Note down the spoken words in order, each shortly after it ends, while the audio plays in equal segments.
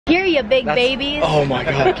Here, you big babies. Oh my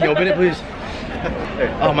god, can you open it please?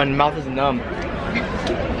 Oh, my mouth is numb.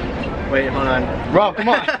 Wait, hold on. Rob, come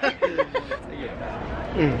on.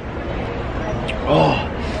 Oh.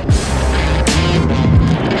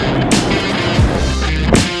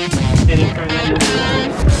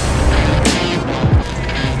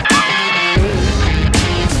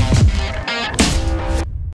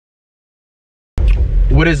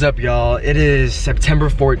 What is up, y'all? It is September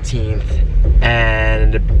 14th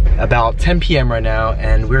and about 10 p.m. right now,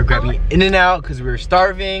 and we're grabbing In-N-Out because we're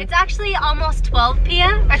starving. It's actually almost 12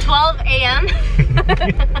 p.m. or 12 a.m.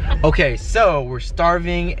 Okay, so we're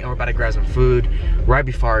starving and we're about to grab some food right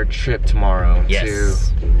before our trip tomorrow to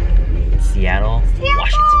Seattle,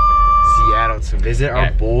 Washington. Seattle to visit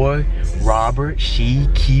our boy Robert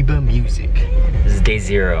KIBA Music. This is day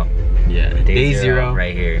 0. Yeah, day zero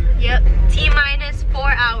right here. Yep, T-minus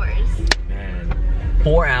 4 hours. Man,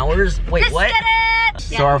 4 hours? Wait, Just what? did it!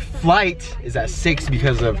 So our flight is at 6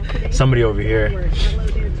 because of somebody over here.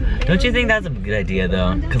 Don't you think that's a good idea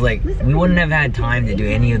though? Cause like we wouldn't have had time to do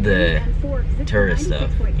any of the tourist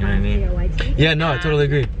stuff. You know what I mean? Yeah, no, I totally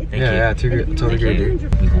agree. I totally agree,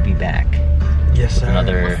 dude. We will be back. Yes, sir.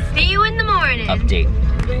 Another See you in the morning. update.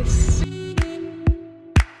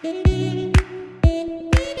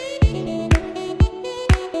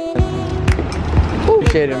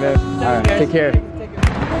 Appreciate it, man. Alright, take care.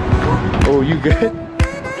 Oh, you good?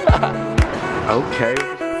 Okay.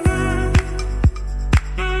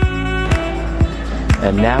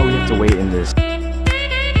 And now we have to wait in this.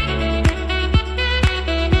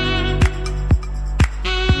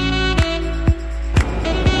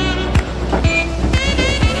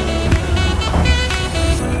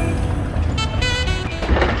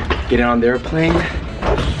 Getting on the airplane.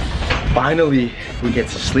 Finally, we get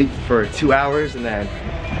to sleep for 2 hours and then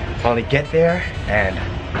finally get there and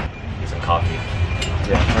Get some coffee.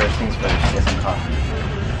 yeah, first things first, get some coffee.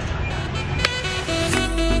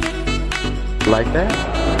 Like that?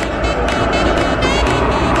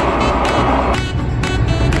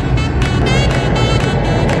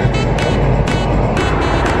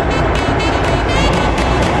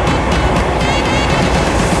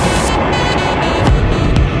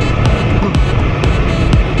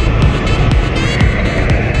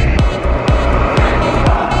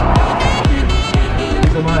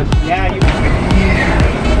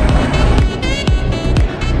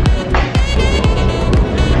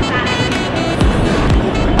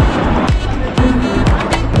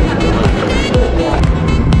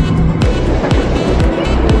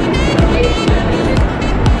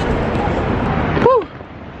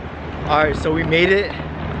 Alright, so we made it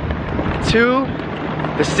to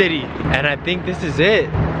the city, and I think this is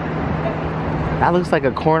it. That looks like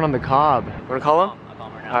a corn on the cob. Wanna call him? I'll call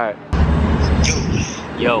him right now. Alright.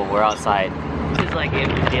 Yo, we're outside. This is like if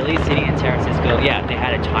Daly City in San Francisco, yeah, they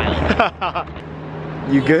had a child.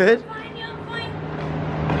 You good? Fine, yeah, I'm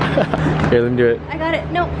fine. Here, let me do it. I got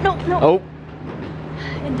it. No, no, no. Oh,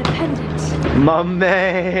 Independent. my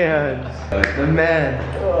man. The man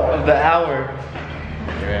of the hour.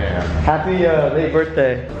 Happy late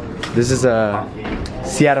birthday. This is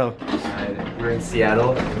Seattle. We're in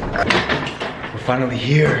Seattle. We're finally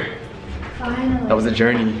here. Finally. That was a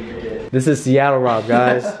journey. This is Seattle Rob,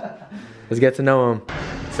 guys. Let's get to know him.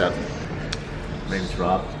 What's up? My name's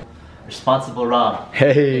Rob. Responsible Rob.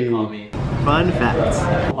 Hey. They call me. Fun facts.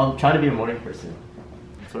 I'm trying to be a morning person.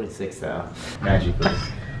 I'm 26 now. Magically.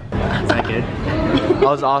 Yeah, is that good? That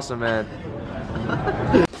was awesome, man.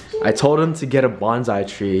 I told him to get a bonsai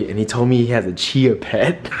tree, and he told me he has a chia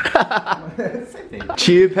pet. Same thing.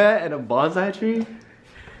 Chia pet and a bonsai tree?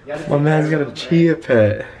 My man's got a chia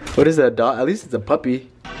pet. What is that, dog? At least it's a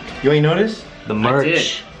puppy. You ain't noticed? The I merch. did.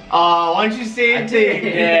 Oh, why don't you say it?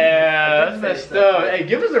 Yeah, that's messed up. Hey,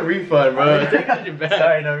 give us a refund, bro. Take out your bag.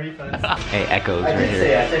 Sorry, no refunds. Hey, Echoes I right did here.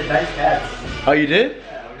 say, I said nice cats. Oh, you did?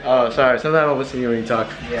 Oh, sorry. Sometimes I don't listen to you when you talk.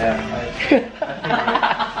 Yeah.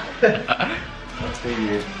 That's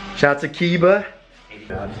weird. Shout out to KIBA.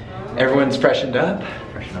 Everyone's freshened up.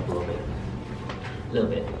 Freshen up a little bit. A little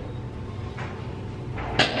bit.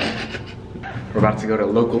 We're about to go to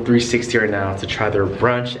Local 360 right now to try their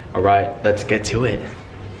brunch. All right, let's get to it.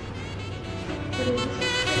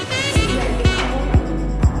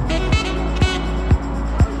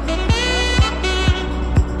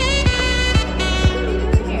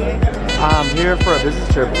 I'm here for a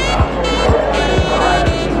business trip.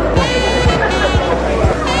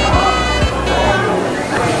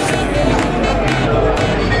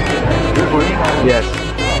 Yes.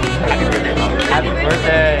 Happy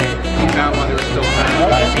birthday. We found one that was still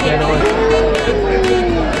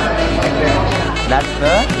That's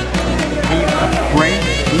the beef brain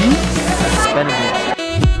beef.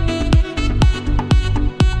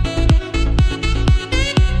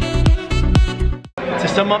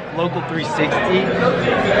 sum up local 360,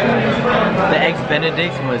 the eggs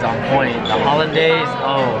Benedict was on point. The hollandaise,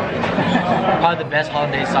 oh, probably the best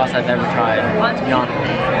hollandaise sauce I've ever tried, to be honest.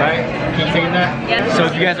 Right? Keep saying that? Yes. So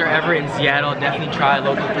if you guys are ever in Seattle, definitely try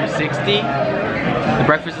local 360. The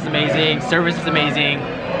breakfast is amazing, service is amazing.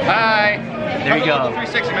 Hi. There you go.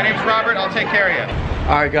 360. My name's Robert. I'll take care of you.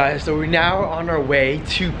 Alright guys, so we're now on our way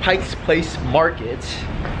to Pike's Place Market,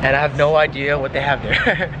 and I have no idea what they have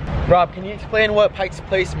there. Rob, can you explain what Pike's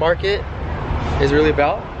Place Market is really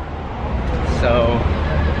about? So,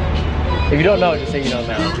 if you don't know, just say you don't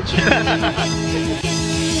know.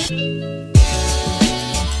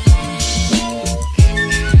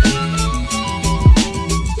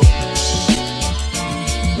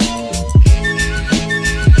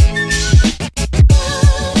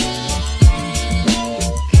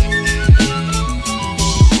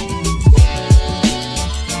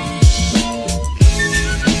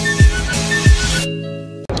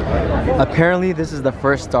 Apparently, this is the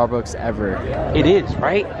first Starbucks ever. It is,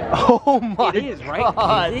 right? Oh my It is, right?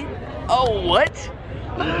 God. Is it? Oh, what?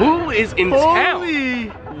 Who is in Holy.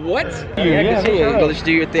 town? What? Yeah, Let's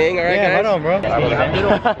do your thing, all right, guys? Hold on,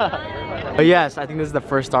 bro. But yes, I think this is the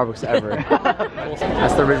first Starbucks ever.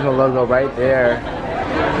 That's the original logo right there.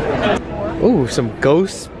 Ooh, some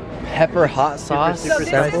ghost pepper hot sauce. So this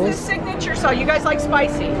is the signature sauce. You guys like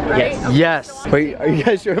spicy, right? Yes. Yes. Wait, are you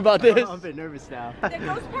guys sure about this? I'm a bit nervous now. The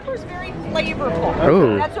ghost pepper is very flavorful.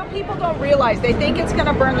 Ooh. That's what people don't realize. They think it's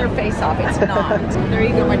gonna burn their face off. It's not. There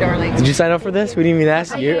you go, my darling. Did you sign up for this? We didn't even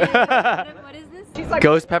ask you. What is this? She's like,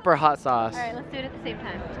 Ghost pepper hot sauce. Alright, let's do it at the same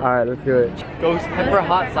time. Alright, let's do it. Ghost pepper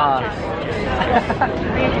hot sauce.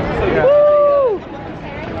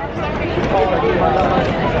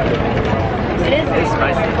 It is very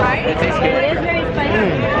Spicy. right? It tastes good. It is very spicy.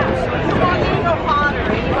 You want me to go hotter?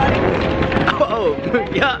 Oh,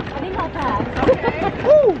 yeah. I think I'll pass.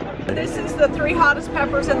 This is the 3 hottest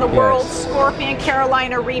peppers in the world: Scorpion,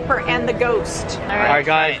 Carolina Reaper, and the Ghost. Alright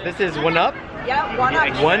guys, this is one up. Yeah, one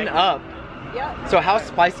up. One up. Yep. So how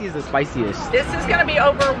spicy is the spiciest? This is gonna be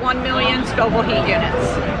over 1 million Scoville heat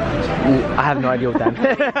units. Ooh, I have no idea what that means.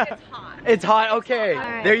 It's hot. It's hot, okay.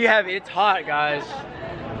 Alright. There you have it, it's hot guys.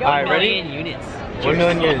 Alright, ready? units. 1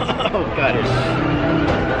 million units. Oh, God.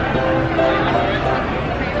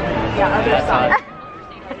 Yeah, other side.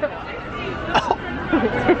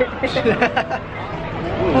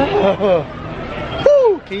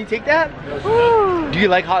 Woo, can you take that? Do you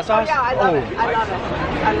like hot sauce? Yeah, I love it. I love it.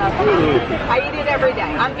 I love it. I eat it every day.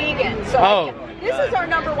 I'm vegan, so this is our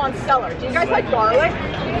 #1 seller. Do you guys like garlic?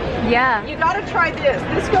 Yeah. You gotta try this.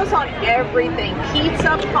 This goes on everything.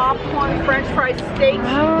 Pizza, popcorn, french fries, steak.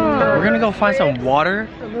 We're gonna go find some water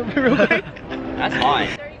real quick. That's hot.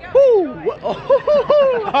 There you go. Woo!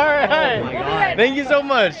 Alright. Oh my God. Thank you so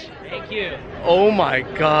much. Thank you. Oh my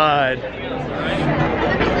God.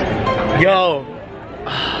 Yo.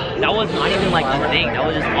 That was not even like a thing. That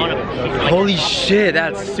was just on a. Like, Holy shit,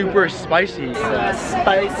 that's super spicy.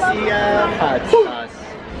 Spicy hot sauce.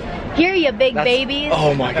 Here, you big That's- babies.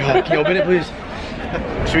 Oh my God, can you open it please?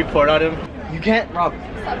 Should we pour it on him? You can't, Rob.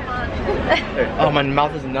 Oh, my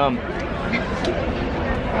mouth is numb.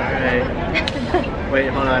 Alright. Wait,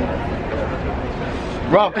 hold on.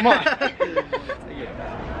 Rob, come on.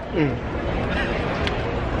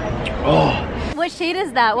 Oh. What shade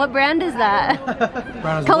is that? What brand is that?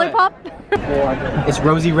 Brown as Color what? Pop? It's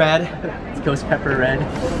rosy red. It's ghost pepper red.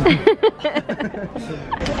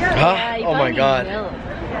 Huh? Yeah, you Oh my gotta God.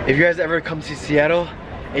 be If you guys ever come to Seattle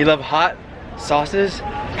and you love hot sauces,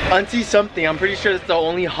 Auntie something, I'm pretty sure it's the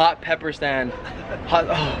only hot pepper stand. Hot,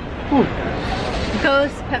 oh.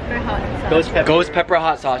 Ghost pepper hot sauce. Ghost pepper. Ghost pepper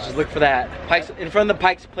hot sauce, just look for that. Pike's, in front of the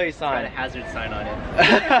Pike's Place Got a sign. hazard sign on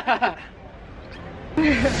it.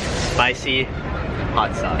 Spicy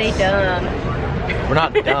hot sauce. They dumb. We're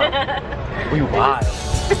not dumb. We wild.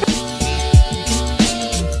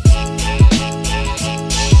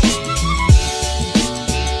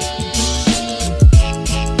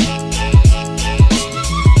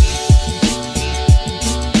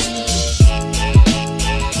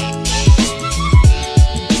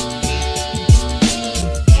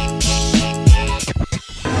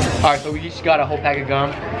 Alright, so we each got a whole pack of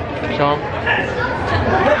gum. Show 'em.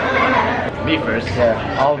 Me first.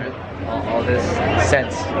 Yeah, all of it. All this.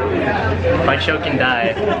 Sense. If I choke and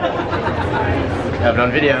die, have it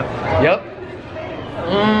on video. Yep.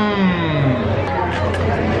 Mmm.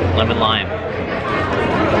 lemon lime.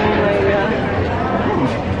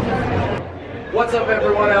 What's up,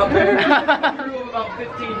 everyone out there? A crew of about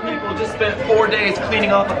 15 people just spent 4 days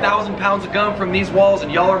cleaning off 1,000 pounds of gum from these walls,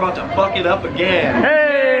 and y'all are about to fuck it up again.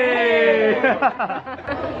 Hey!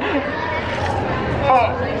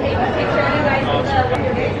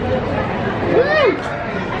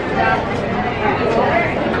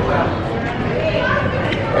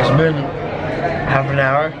 It's been half an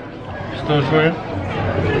hour. Still swimming.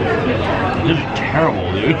 This is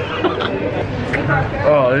terrible, dude.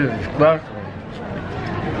 Oh, this is disgusting.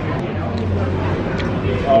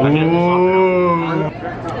 Ooh.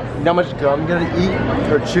 You know how much gum you're gonna eat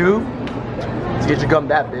or chew to get your gum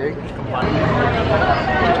that big?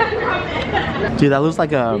 Dude, that looks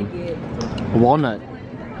like a walnut.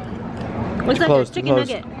 What's that? Close, Chicken close.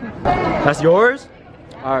 nugget. That's yours?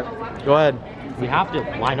 Alright, go ahead. We have to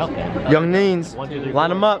line up then. Young Neens, 1, 2, 3, line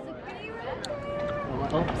them up.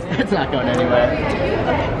 It's not going anywhere.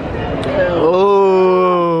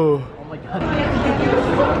 Oh. Oh my god.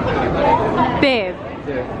 Babe.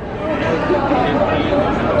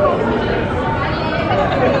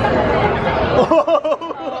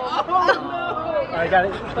 I got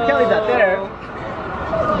it. You can't leave that there.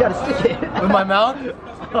 You gotta stick it. With my mouth? It's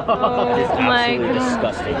Oh my absolutely god.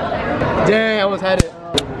 disgusting. Dang, I almost had it.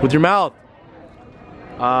 With your mouth.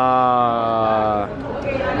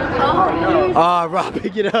 Rob,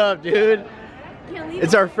 pick it up, dude.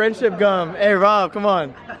 It's our friendship gum. Hey, Rob, come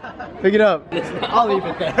on. Pick it up. I'll leave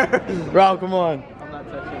it there. Rob, come on.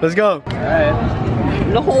 Let's go. Alright.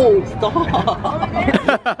 No, stop.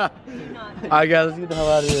 Alright, guys, let's get the hell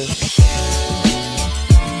out of here.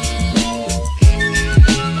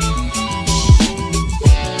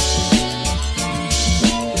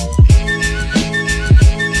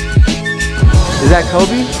 Is that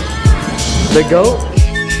Kobe? The goat?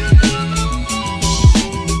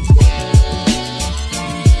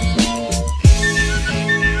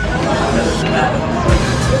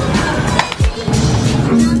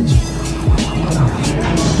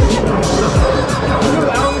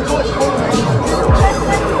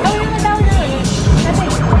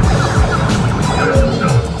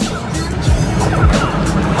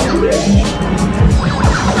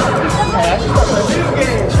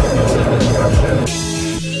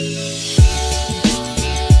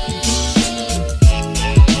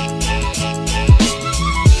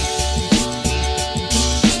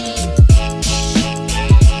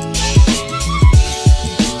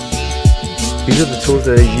 These are the tools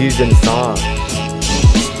that they used in the song.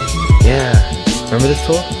 Yeah. Remember this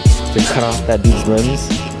tool? To cut off that dude's limbs?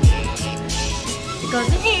 It goes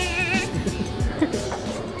in here.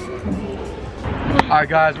 Alright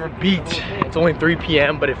guys, we're beat. It's only 3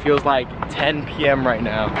 p.m. but it feels like 10 p.m. right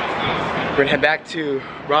now. We're gonna head back to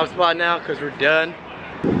Rob's spot now because we're done.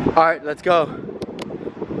 Alright, let's go.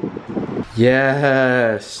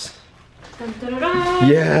 Yes. Dun, dun, dun, dun.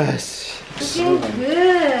 Yes. Looking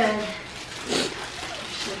good.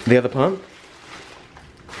 They have the pump?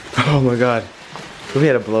 Oh my god. We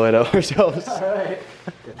had to blow it up ourselves. Right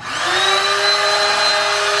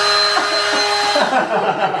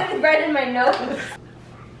in my nose.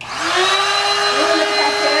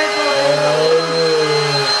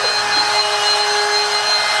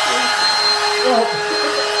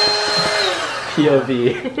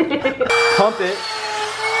 POV. Pump it.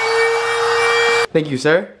 Thank you,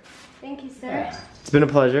 sir. Thank you, sir. It's been a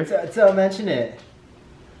pleasure. Don't mention it.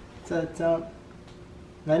 Don't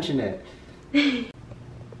mention it.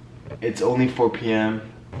 It's only 4 p.m.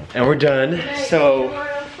 and we're done. So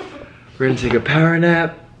we're gonna take a power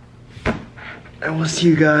nap and we'll see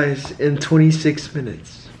you guys in 26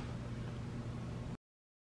 minutes.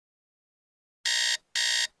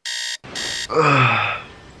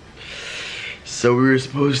 So we were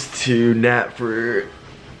supposed to nap for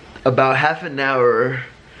about half an hour,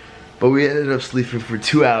 but we ended up sleeping for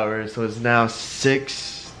 2 hours, so it's now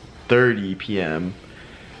 6:30 p.m.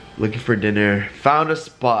 Looking for dinner. Found a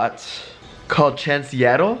spot called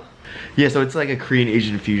Seattle. Yeah, so it's like a Korean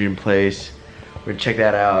Asian fusion place. We're gonna check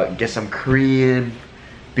that out. Get some Korean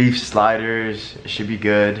beef sliders. It should be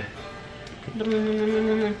good.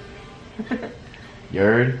 You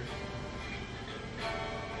heard?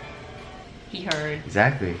 He heard.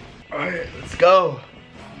 Exactly. Alright, let's go.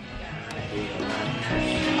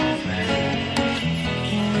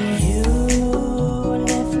 You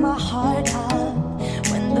lift my heart up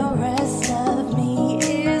when the rest of me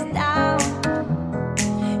is down.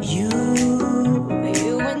 You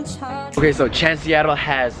in charge. Okay, so Seattle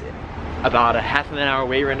has about a half an hour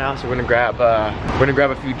wait right now, so we're gonna grab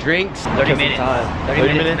a few drinks. 30 minutes.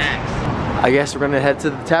 30 minutes max. I guess we're gonna head to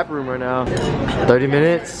the tap room right now. 30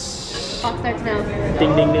 minutes. Clock starts now.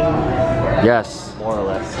 Ding ding ding. Yes. More or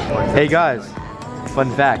less. Hey guys,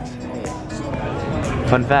 fun fact.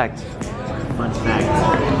 Fun fact. Fun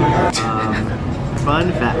fact.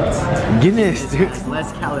 Fun fact. Guinness, This dude. has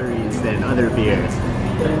less calories than other beers.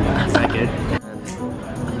 Is that good?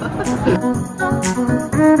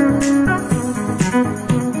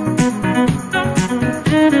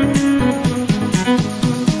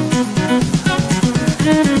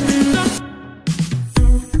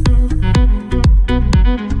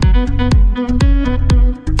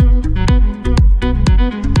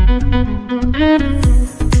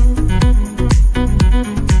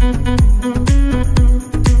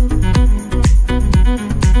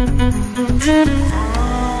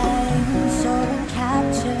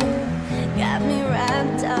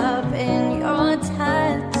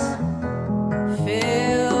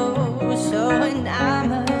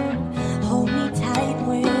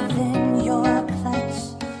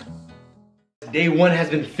 Day one has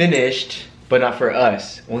been finished, but not for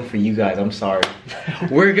us, only for you guys. I'm sorry.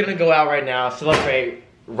 We're gonna go out right now, celebrate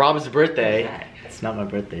Rob's birthday. It's not my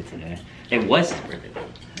birthday today. It was his birthday.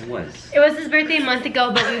 It was. It was his birthday a month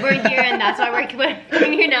ago, but we weren't here, and that's why we're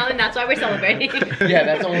coming here now, and that's why we're celebrating. Yeah,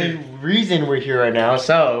 that's the only reason we're here right now.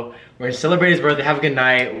 So we're gonna celebrate his birthday. Have a good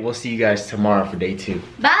night. We'll see you guys tomorrow for day 2.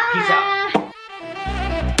 Bye. Peace out.